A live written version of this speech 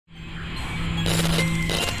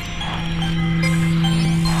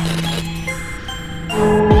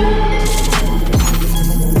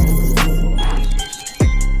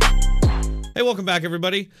welcome back,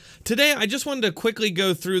 everybody. Today, I just wanted to quickly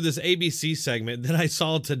go through this ABC segment that I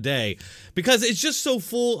saw today because it's just so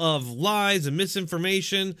full of lies and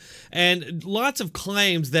misinformation and lots of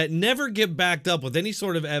claims that never get backed up with any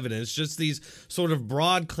sort of evidence, just these sort of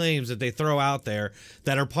broad claims that they throw out there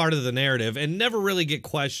that are part of the narrative and never really get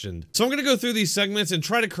questioned. So I'm going to go through these segments and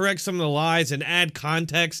try to correct some of the lies and add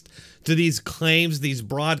context to these claims, these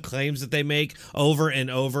broad claims that they make over and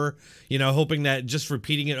over, you know, hoping that just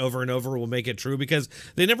repeating it over and over will make it true because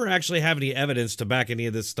they never actually have any evidence to back any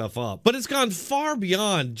of this stuff up. But it's gone far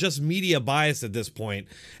beyond just media bias at this point.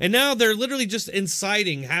 And now they're literally just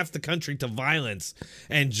inciting half the country to violence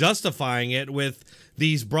and justifying it with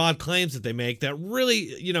these broad claims that they make that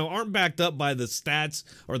really, you know, aren't backed up by the stats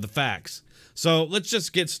or the facts. So let's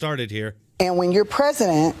just get started here. And when your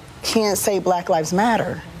president can't say Black Lives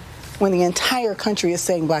Matter, when the entire country is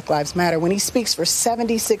saying Black Lives Matter, when he speaks for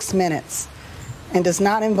 76 minutes and does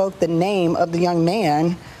not invoke the name of the young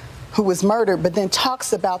man who was murdered, but then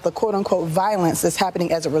talks about the quote-unquote violence that's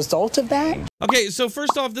happening as a result of that. Okay, so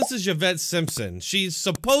first off, this is Yvette Simpson. She's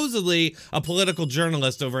supposedly a political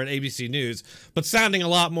journalist over at ABC News, but sounding a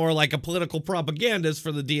lot more like a political propagandist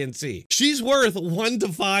for the DNC. She's worth $1 to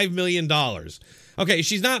 $5 million. Okay,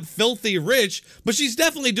 she's not filthy rich, but she's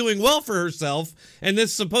definitely doing well for herself in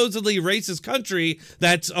this supposedly racist country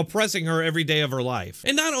that's oppressing her every day of her life.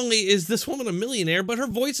 And not only is this woman a millionaire, but her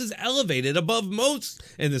voice is elevated above most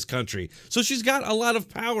in this country. So she's got a lot of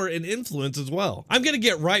power and influence as well. I'm gonna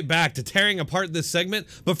get right back to tearing apart this segment,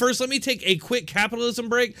 but first let me take a quick capitalism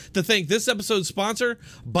break to thank this episode's sponsor,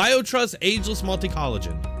 BioTrust Ageless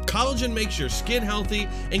Multi-Collagen. Collagen makes your skin healthy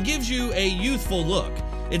and gives you a youthful look.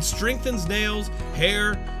 It strengthens nails,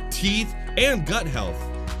 hair, teeth, and gut health,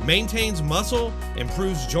 maintains muscle,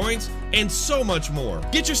 improves joints, and so much more.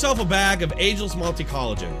 Get yourself a bag of Ageless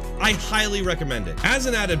Multi-Collagen. I highly recommend it. As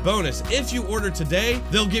an added bonus, if you order today,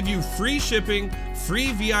 they'll give you free shipping,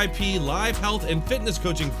 free VIP live health and fitness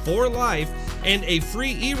coaching for life, and a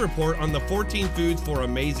free e-report on the 14 foods for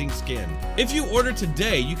amazing skin. If you order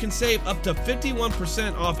today, you can save up to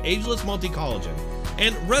 51% off Ageless Multi-Collagen.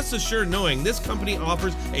 And rest assured knowing this company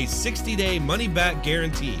offers a 60-day money-back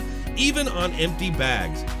guarantee, even on empty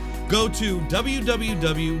bags. Go to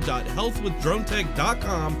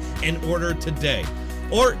www.healthwithdronetek.com and order today.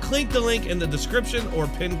 Or click the link in the description or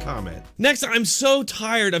pinned comment. Next, I'm so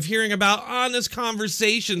tired of hearing about honest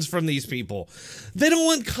conversations from these people. They don't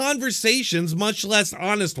want conversations, much less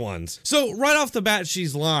honest ones. So right off the bat,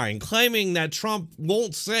 she's lying, claiming that Trump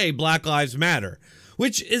won't say Black Lives Matter,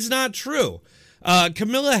 which is not true.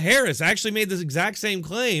 Kamala Harris actually made this exact same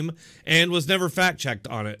claim and was never fact-checked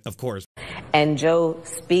on it, of course. And Joe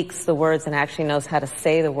speaks the words and actually knows how to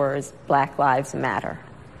say the words Black Lives Matter,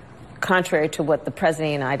 contrary to what the President of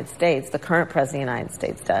the United States, the current President of the United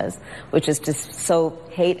States does, which is to sow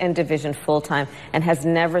hate and division full-time and has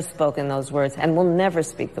never spoken those words and will never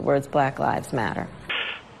speak the words Black Lives Matter.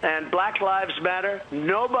 And Black Lives Matter,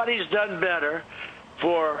 nobody's done better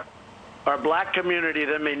for our black community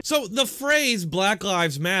than me. So the phrase Black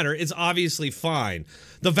Lives Matter is obviously fine.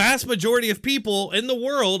 The vast majority of people in the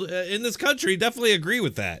world, in this country, definitely agree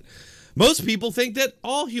with that. Most people think that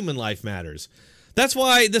all human life matters. That's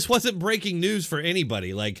why this wasn't breaking news for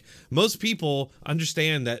anybody. Like, most people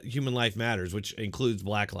understand that human life matters, which includes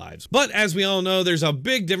Black lives. But as we all know, there's a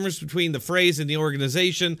big difference between the phrase and the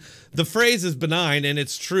organization. The phrase is benign and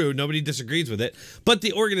it's true. Nobody disagrees with it. But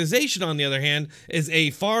the organization, on the other hand, is a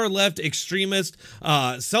far left extremist,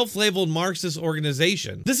 self-labeled Marxist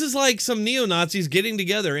organization. This is like some neo-Nazis getting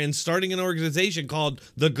together and starting an organization called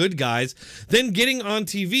The Good Guys, then getting on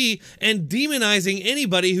TV and demonizing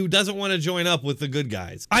anybody who doesn't want to join up with the good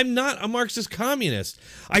guys. I'm not a Marxist communist.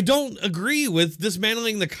 I don't agree with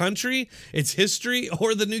dismantling the country, its history,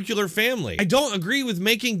 or the nuclear family. I don't agree with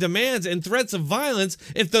making demands and threats of violence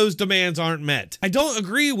if those demands aren't met. I don't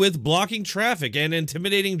agree with blocking traffic and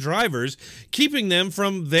intimidating drivers, keeping them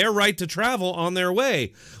from their right to travel on their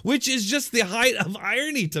way, which is just the height of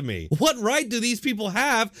irony to me. What right do these people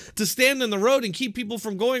have to stand in the road and keep people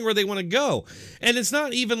from going where they want to go? And it's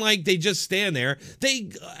not even like they just stand there. They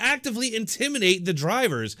actively intimidate the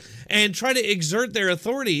drivers and try to exert their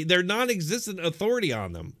authority, their non-existent authority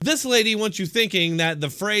on them. This lady wants you thinking that the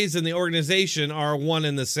phrase and the organization are one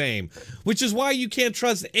and the same, which is why you can't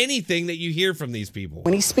trust anything that you hear from these people.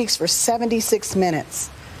 When he speaks for 76 minutes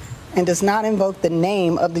and does not invoke the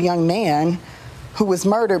name of the young man who was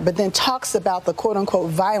murdered, but then talks about the quote-unquote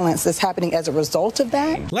violence that's happening as a result of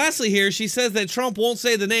that. Lastly here, she says that Trump won't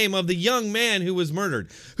say the name of the young man who was murdered.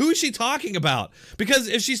 Who is she talking about? Because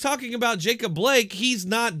if she's talking about Jacob Blake, he's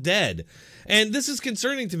not dead. And this is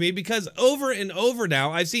concerning to me because over and over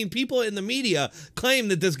now, I've seen people in the media claim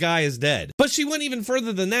that this guy is dead. But she went even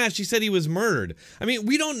further than that. She said he was murdered. I mean,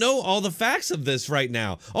 we don't know all the facts of this right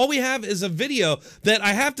now. All we have is a video that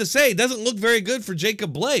I have to say doesn't look very good for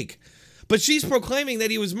Jacob Blake. But she's proclaiming that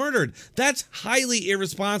he was murdered. That's highly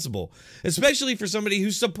irresponsible, especially for somebody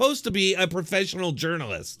who's supposed to be a professional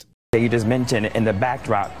journalist. You just mentioned in the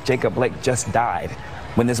backdrop, Jacob Blake just died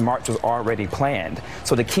when this march was already planned.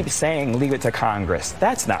 So to keep saying leave it to Congress,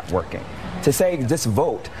 that's not working. To say just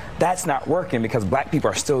vote, that's not working because black people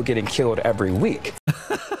are still getting killed every week.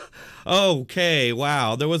 Okay,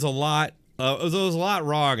 wow. There was a lot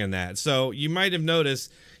wrong in that. So you might have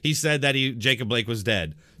noticed he said that Jacob Blake was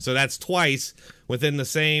dead. So that's twice within the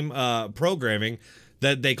same programming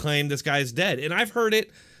that they claim this guy's dead. And I've heard it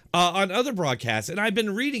on other broadcasts, and I've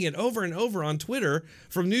been reading it over and over on Twitter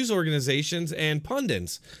from news organizations and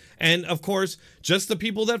pundits. And, of course, just the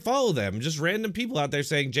people that follow them, just random people out there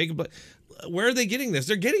saying, Jacob Blake. Where are they getting this?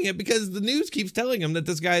 They're getting it because the news keeps telling them that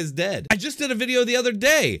this guy is dead. I just did a video the other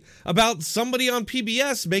day about somebody on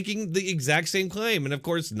PBS making the exact same claim and, of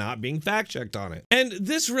course, not being fact-checked on it. And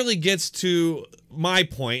this really gets to my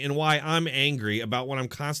point and why I'm angry about what I'm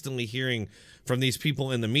constantly hearing from these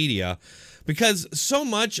people in the media, because so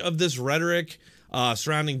much of this rhetoric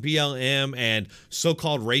surrounding BLM and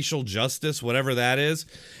so-called racial justice, whatever that is,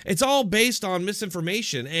 it's all based on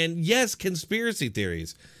misinformation and, yes, conspiracy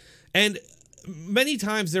theories. And many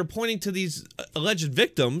times they're pointing to these alleged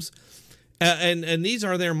victims, and these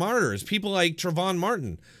are their martyrs, people like Trayvon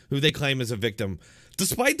Martin, who they claim is a victim,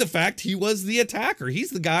 despite the fact he was the attacker.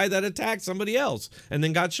 He's the guy that attacked somebody else and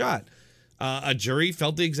then got shot. A jury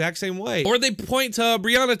felt the exact same way. Or they point to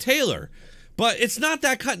Breonna Taylor, but it's not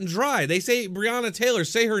that cut and dry. They say Breonna Taylor,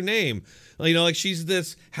 say her name, you know, like she's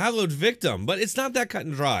this hallowed victim, but it's not that cut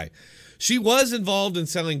and dry. She was involved in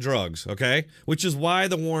selling drugs, okay? Which is why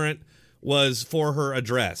the warrant was for her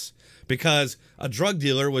address, because a drug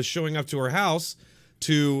dealer was showing up to her house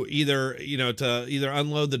to either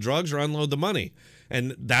unload the drugs or unload the money.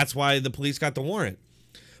 And that's why the police got the warrant.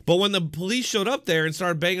 But when the police showed up there and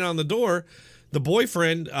started banging on the door, the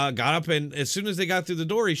boyfriend got up, and as soon as they got through the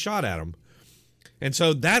door, he shot at him. And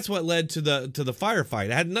so that's what led to the firefight.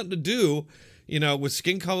 It had nothing to do, with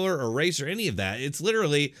skin color or race or any of that. It's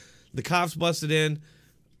literally the cops busted in,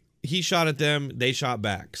 he shot at them, they shot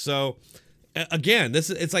back. So again,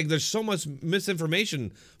 it's like there's so much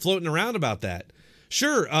misinformation floating around about that.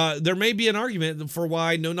 Sure, there may be an argument for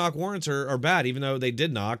why no-knock warrants are bad, even though they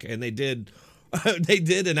did knock and they did they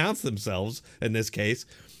did announce themselves in this case.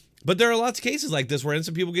 But there are lots of cases like this where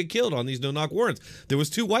innocent people get killed on these no-knock warrants. There was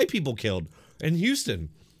 2 white people killed in Houston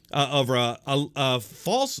over a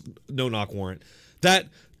false no-knock warrant that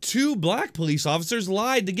 2 black police officers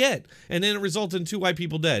lied to get, and then it resulted in 2 white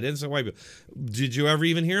people dead, innocent white people. Did you ever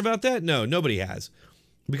even hear about that? No, nobody has.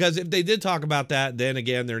 Because if they did talk about that, then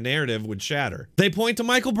again, their narrative would shatter. They point to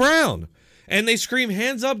Michael Brown, and they scream,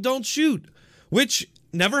 hands up, don't shoot, which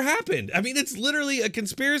never happened. I mean, it's literally a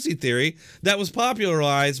conspiracy theory that was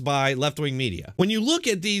popularized by left-wing media. When you look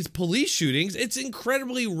at these police shootings, it's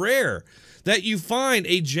incredibly rare that you find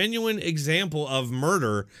a genuine example of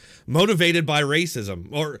murder motivated by racism,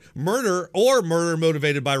 or murder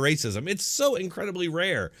motivated by racism. It's so incredibly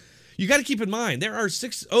rare. You got to keep in mind, there are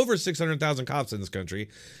over 600,000 cops in this country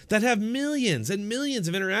that have millions and millions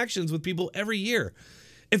of interactions with people every year.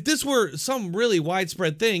 If this were some really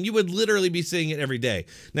widespread thing, you would literally be seeing it every day.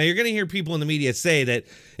 Now, you're going to hear people in the media say that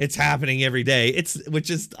it's happening every day, which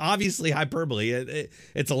is obviously hyperbole.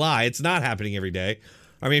 It's a lie. It's not happening every day.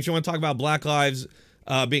 I mean, if you want to talk about black lives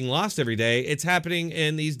being lost every day, it's happening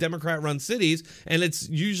in these Democrat-run cities, and it's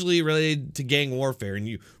usually related to gang warfare, and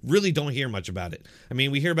you really don't hear much about it. I mean,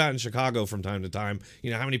 we hear about it in Chicago from time to time,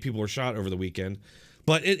 how many people were shot over the weekend,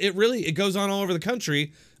 but it goes on all over the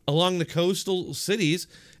country, along the coastal cities,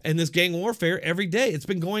 and this gang warfare every day. It's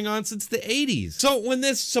been going on since the 80s. So when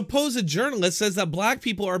this supposed journalist says that black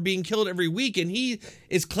people are being killed every week, and he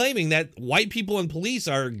is claiming that white people and police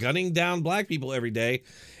are gunning down black people every day,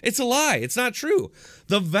 it's a lie. It's not true.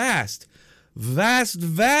 The vast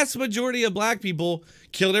majority of black people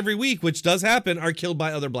killed every week, which does happen, are killed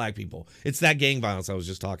by other black people. It's that gang violence I was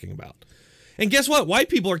just talking about. And guess what? White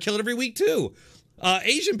people are killed every week too.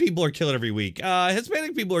 Asian people are killed every week.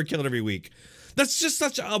 Hispanic people are killed every week. That's just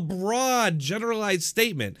such a broad, generalized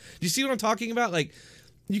statement. Do you see what I'm talking about? Like,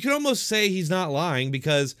 you can almost say he's not lying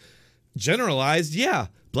because generalized, yeah,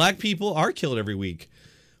 Black people are killed every week.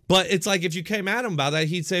 But it's like if you came at him about that,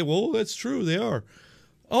 he'd say, well, that's true, they are.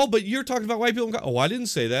 Oh, but you're talking about white people and cops. Oh, I didn't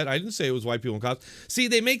say that. I didn't say it was white people and cops. See,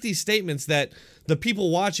 they make these statements that the people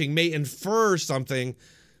watching may infer something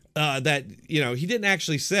that, you know, he didn't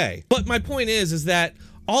actually say. But my point is that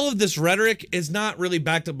all of this rhetoric is not really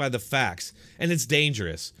backed up by the facts, and it's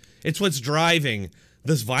dangerous. It's what's driving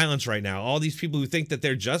this violence right now. All these people who think that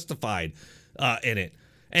they're justified in it.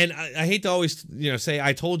 And I hate to always, you know, say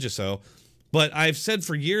I told you so, but I've said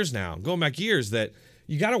for years now, going back years, that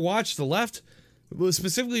you got to watch the left,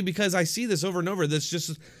 specifically because I see this over and over. That's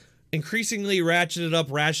just increasingly ratcheted up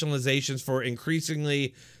rationalizations for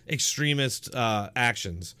increasingly extremist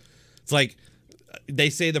actions. It's like they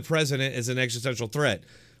say the president is an existential threat.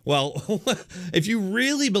 Well, if you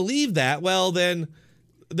really believe that, well, then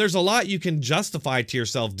there's a lot you can justify to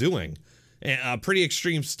yourself doing. Pretty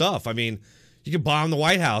extreme stuff. I mean, you could bomb the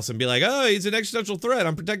White House and be like, oh, he's an existential threat.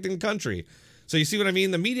 I'm protecting the country. So you see what I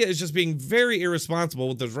mean? The media is just being very irresponsible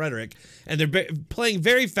with this rhetoric, and they're playing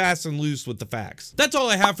very fast and loose with the facts. That's all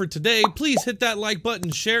I have for today. Please hit that like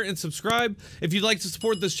button, share, and subscribe. If you'd like to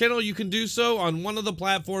support this channel, you can do so on one of the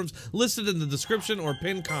platforms listed in the description or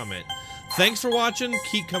pinned comment. Thanks for watching.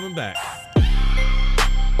 Keep coming back.